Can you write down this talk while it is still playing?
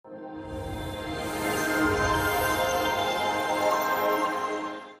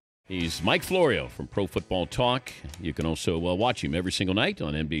He's Mike Florio from Pro Football Talk. You can also watch him every single night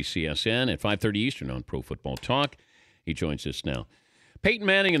on NBCSN at 5:30 Eastern on Pro Football Talk. He joins us now. Peyton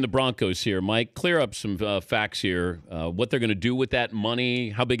Manning and the Broncos here. Mike, clear up some facts here. What they're going to do with that money.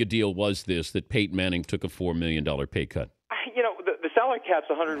 How big a deal was this that Peyton Manning took a $4 million pay cut? You know, the salary cap's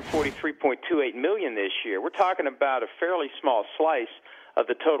 $143.28 million this year. We're talking about a fairly small slice of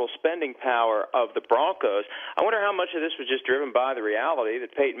the total spending power of the Broncos. I wonder how much of this was just driven by the reality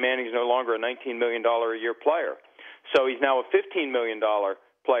that Peyton Manning is no longer a $19 million a year player. So he's now a $15 million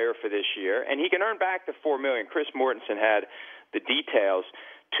player for this year, and he can earn back the $4 million. Chris Mortensen had the details.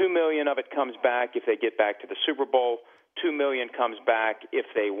 $2 million of it comes back if they get back to the Super Bowl. $2 million comes back if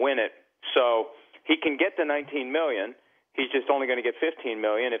they win it. So he can get the $19 million. He's just only going to get $15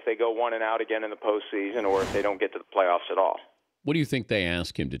 million if they go one and out again in the postseason, or if they don't get to the playoffs at all. What do you think they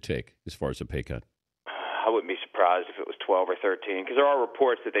ask him to take as far as a pay cut? I wouldn't be surprised if it was 12 or 13, because there are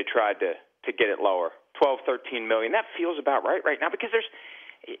reports that they tried to get it lower. 12, 13 million. That feels about right now, because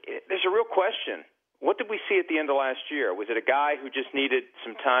there's a real question. What did we see at the end of last year? Was it a guy who just needed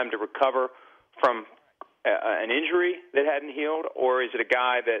some time to recover from an injury that hadn't healed, or is it a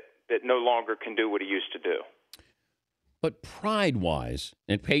guy that no longer can do what he used to do? But pride-wise,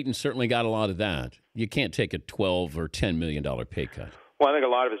 and Peyton certainly got a lot of that, you can't take a $12 or $10 million pay cut. Well, I think a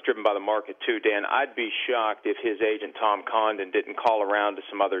lot of it's driven by the market, too, Dan. I'd be shocked if his agent, Tom Condon, didn't call around to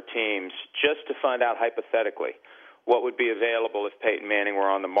some other teams just to find out hypothetically what would be available if Peyton Manning were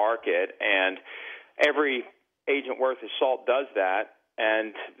on the market. And every agent worth his salt does that.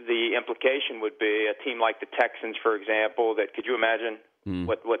 And the implication would be a team like the Texans, for example, that could you imagine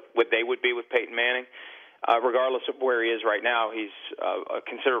what they would be with Peyton Manning? Regardless of where he is right now, he's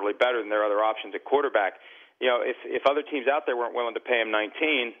considerably better than their other options at quarterback. You know, if other teams out there weren't willing to pay him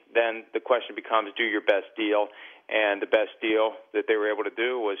 19, then the question becomes, do your best deal. And the best deal that they were able to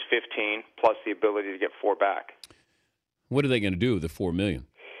do was 15 plus the ability to get 4 back. What are they going to do with the $4 million?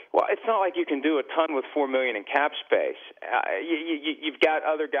 Well, it's not like you can do a ton with $4 million in cap space. You've got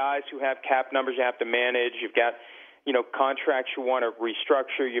other guys who have cap numbers you have to manage. You've got contracts you want to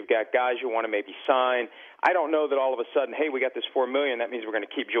restructure. You've got guys you want to maybe sign. I don't know that all of a sudden, hey, we got this $4 million, that means we're going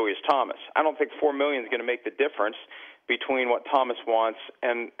to keep Julius Thomas. I don't think $4 million is going to make the difference between what Thomas wants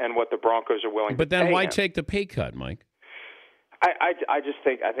and what the Broncos are willing to pay. But then why him. take the pay cut, Mike? I just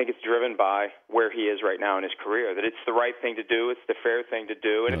think it's driven by where he is right now in his career, that it's the right thing to do, it's the fair thing to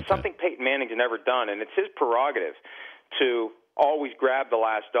do, and it's something Peyton Manning's never done, and it's his prerogative to always grab the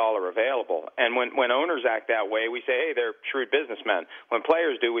last dollar available. And when owners act that way, we say, hey, they're shrewd businessmen. When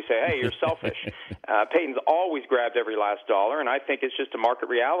players do, we say, hey, you're selfish. Peyton's always grabbed every last dollar, and I think it's just a market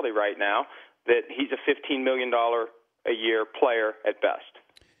reality right now that he's a $15 million a year player at best.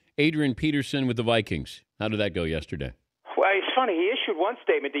 Adrian Peterson with the Vikings. How did that go yesterday? Well, it's funny. He issued one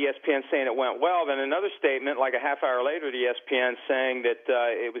statement to ESPN saying it went well, then another statement like a half hour later to ESPN saying that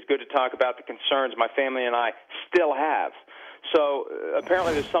it was good to talk about the concerns my family and I still have. So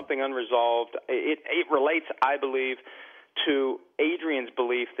apparently there's something unresolved. It relates, I believe, to Adrian's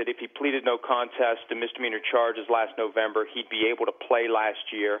belief that if he pleaded no contest to misdemeanor charges last November, he'd be able to play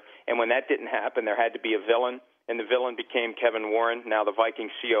last year. And when that didn't happen, there had to be a villain, and the villain became Kevin Warren, now the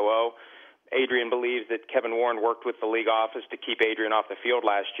Vikings COO. Adrian believes that Kevin Warren worked with the league office to keep Adrian off the field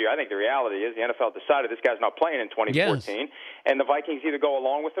last year. I think the reality is the NFL decided this guy's not playing in 2014, and the Vikings either go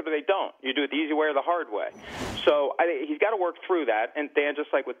along with it or they don't. You do it the easy way or the hard way. So he's got to work through that. And, Dan,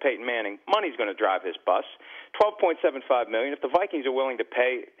 just like with Peyton Manning, money's going to drive his bus. $12.75 million. If the Vikings are willing to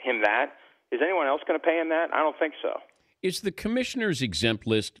pay him that, is anyone else going to pay him that? I don't think so. Is the commissioner's exempt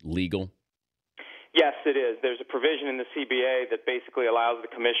list legal? Yes, it is. There's a provision in the CBA that basically allows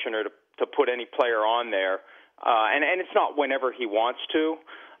the commissioner to put any player on there, and it's not whenever he wants to.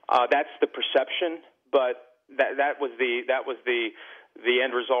 That's the perception, but that was the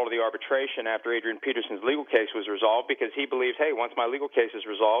end result of the arbitration after Adrian Peterson's legal case was resolved, because he believes, hey, once my legal case is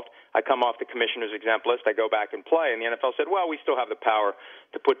resolved, I come off the commissioner's exempt list, I go back and play, and the NFL said, well, we still have the power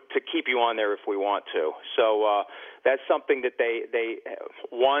to keep you on there if we want to. So that's something that they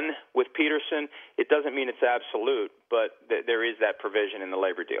won with Peterson. It doesn't mean it's absolute, but there is that provision in the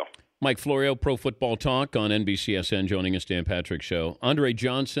labor deal. Mike Florio, Pro Football Talk on NBCSN, joining us, Dan Patrick Show. Andre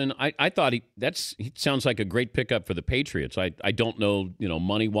Johnson, I thought he sounds like a great pickup for the Patriots. I don't know,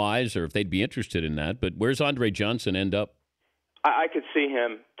 money-wise or if they'd be interested in that, but where's Andre Johnson end up? I could see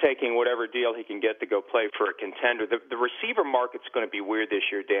him taking whatever deal he can get to go play for a contender. The receiver market's going to be weird this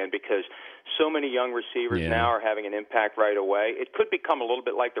year, Dan, because so many young receivers now are having an impact right away. It could become a little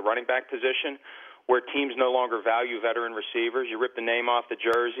bit like the running back position, where teams no longer value veteran receivers. You rip the name off the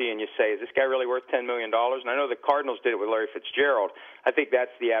jersey and you say, is this guy really worth $10 million? And I know the Cardinals did it with Larry Fitzgerald. I think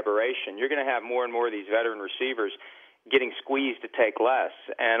that's the aberration. You're going to have more and more of these veteran receivers getting squeezed to take less.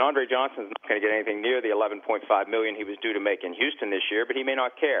 And Andre Johnson's not going to get anything near the $11.5 million he was due to make in Houston this year, but he may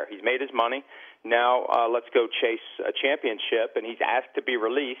not care. He's made his money. Now let's go chase a championship, and he's asked to be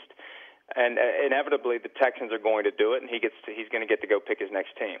released. And inevitably, the Texans are going to do it, and he's going to get to go pick his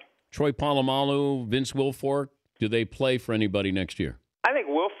next team. Troy Polamalu, Vince Wilfork, do they play for anybody next year? I think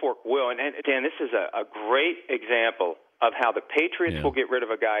Wilfork will. And Dan, this is a great example of how the Patriots will get rid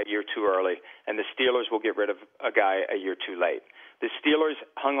of a guy a year too early, and the Steelers will get rid of a guy a year too late. The Steelers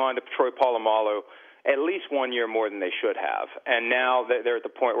hung on to Troy Polamalu at least 1 year more than they should have, and now they're at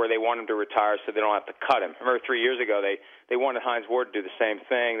the point where they want him to retire so they don't have to cut him. Remember 3 years ago they wanted Hines Ward to do the same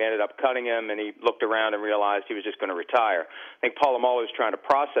thing. They ended up cutting him, and he looked around and realized he was just going to retire. I think Polamalu is trying to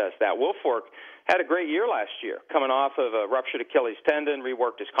process that. Wilfork had a great year last year, coming off of a ruptured Achilles tendon,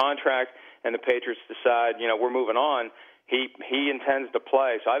 reworked his contract, and the Patriots decide, we're moving on. He intends to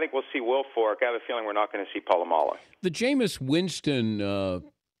play, so I think we'll see Wilfork. I have a feeling we're not going to see Polamalu. The Jameis Winston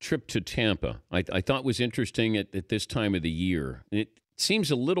trip to Tampa, I thought was interesting at this time of the year. It seems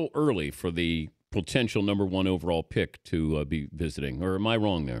a little early for the potential number one overall pick to be visiting, or am I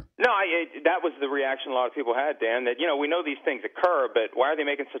wrong there? No, that was the reaction a lot of people had, Dan, that, we know these things occur, but why are they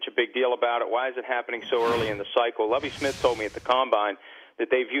making such a big deal about it? Why is it happening so early in the cycle? Lovie Smith told me at the Combine that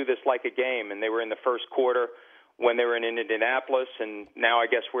they view this like a game, and they were in the first quarter when they were in Indianapolis, and now I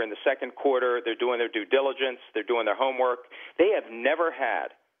guess we're in the second quarter. They're doing their due diligence. They're doing their homework. They have never had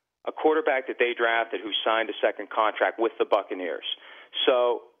a quarterback that they drafted who signed a second contract with the Buccaneers.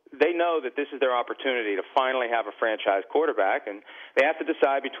 So they know that this is their opportunity to finally have a franchise quarterback, and they have to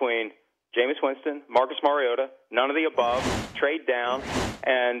decide between Jameis Winston, Marcus Mariota, none of the above, trade down,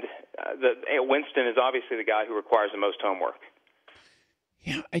 and Winston is obviously the guy who requires the most homework.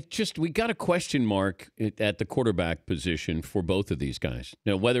 Yeah, we got a question mark at the quarterback position for both of these guys.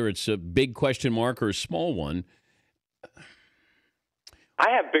 Now, whether it's a big question mark or a small one. I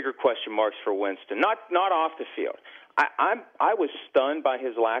have bigger question marks for Winston, not off the field. I was stunned by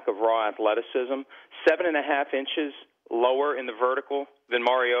his lack of raw athleticism. 7.5 inches lower in the vertical than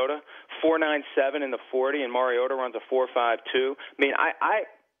Mariota, 4.97 in the 40, and Mariota runs a 4.52. I mean,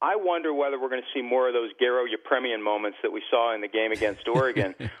 I wonder whether we're going to see more of those Garo Yepremian moments that we saw in the game against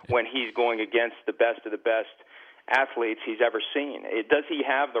Oregon when he's going against the best of the best athletes he's ever seen. Does he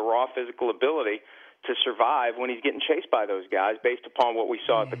have the raw physical ability to survive when he's getting chased by those guys based upon what we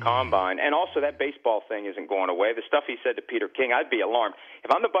saw at the Combine? And also that baseball thing isn't going away. The stuff he said to Peter King, I'd be alarmed. If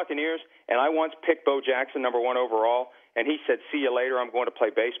I'm the Buccaneers and I once picked Bo Jackson number 1 overall and he said, see you later, I'm going to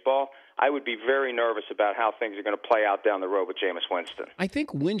play baseball, I would be very nervous about how things are going to play out down the road with Jameis Winston. I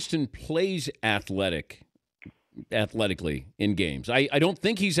think Winston plays athletically in games. I don't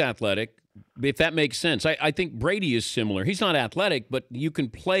think he's athletic, if that makes sense. I think Brady is similar. He's not athletic, but you can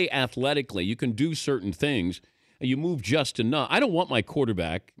play athletically. You can do certain things. You move just enough. I don't want my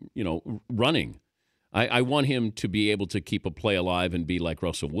quarterback, running. I want him to be able to keep a play alive and be like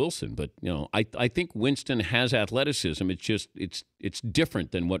Russell Wilson. But, I think Winston has athleticism. It's just it's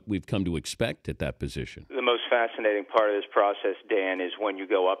different than what we've come to expect at that position. The most fascinating part of this process, Dan, is when you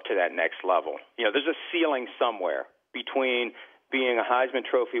go up to that next level. There's a ceiling somewhere between being a Heisman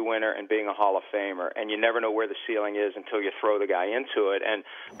Trophy winner and being a Hall of Famer, and you never know where the ceiling is until you throw the guy into it. And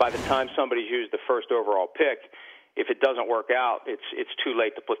by the time somebody's used the first overall pick, if it doesn't work out, it's too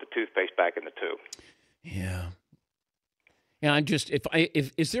late to put the toothpaste back in the tube. Yeah. Yeah,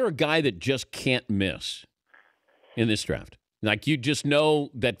 is there a guy that just can't miss in this draft? Like, you just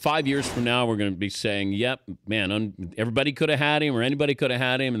know that 5 years from now we're going to be saying, yep, man, everybody could have had him or anybody could have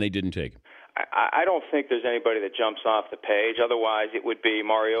had him, and they didn't take him. I don't think there's anybody that jumps off the page. Otherwise, it would be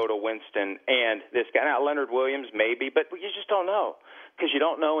Mariota, Winston, and this guy. Now, Leonard Williams, maybe, but you just don't know, because you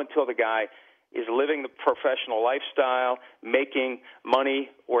don't know until the guy is living the professional lifestyle, making money,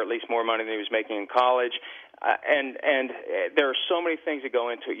 or at least more money than he was making in college. And there are so many things that go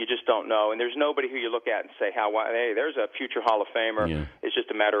into it, you just don't know. And there's nobody who you look at and say, hey, there's a future Hall of Famer. Yeah. It's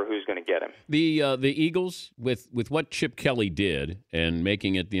just a matter of who's going to get him. The Eagles, with what Chip Kelly did and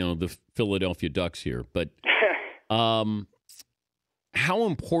making it, the Philadelphia Ducks here, but how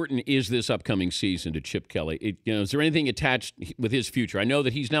important is this upcoming season to Chip Kelly? Is there anything attached with his future? I know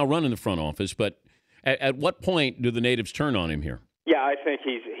that he's now running the front office, but at what point do the natives turn on him here? Yeah, I think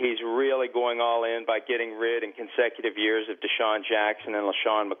he's really going all in by getting rid in consecutive years of Deshaun Jackson and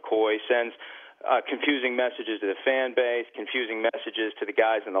LaShawn McCoy. Sends confusing messages to the fan base, confusing messages to the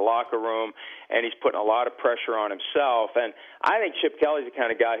guys in the locker room, and he's putting a lot of pressure on himself. And I think Chip Kelly's the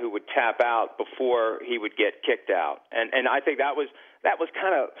kind of guy who would tap out before he would get kicked out. And I think that was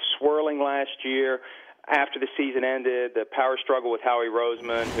kind of swirling last year after the season ended, the power struggle with Howie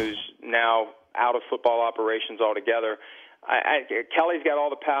Roseman, who's now out of football operations altogether. Kelly's got all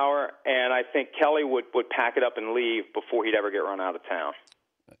the power, and I think Kelly would pack it up and leave before he'd ever get run out of town.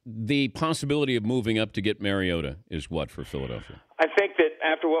 The possibility of moving up to get Mariota is what for Philadelphia? I think that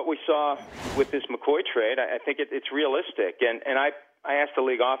after what we saw with this McCoy trade, I think it's realistic. And I asked the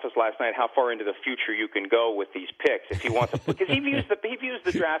league office last night how far into the future you can go with these picks if he wants to, because he views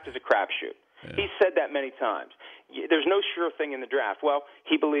the draft as a crapshoot. Yeah. He's said that many times. There's no sure thing in the draft. Well,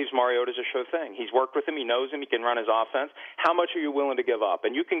 he believes Mariota's a sure thing. He's worked with him. He knows him. He can run his offense. How much are you willing to give up?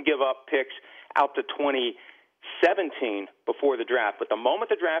 And you can give up picks out to 2017 before the draft. But the moment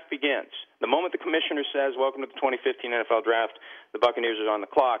the draft begins, the moment the commissioner says, welcome to the 2015 NFL draft, the Buccaneers are on the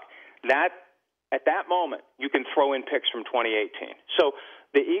clock, at that moment, you can throw in picks from 2018. So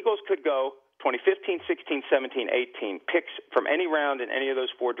the Eagles could go 2015, 16, 17, 18, picks from any round in any of those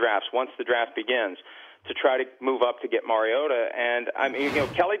four drafts once the draft begins to try to move up to get Mariota. And, I mean,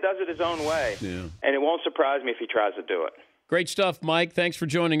 Kelly does it his own way, and it won't surprise me if he tries to do it. Great stuff, Mike. Thanks for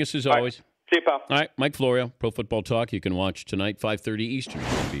joining us as always. See you, pal. All right, Mike Florio, Pro Football Talk. You can watch tonight, 5:30 Eastern,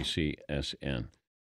 NBC SN.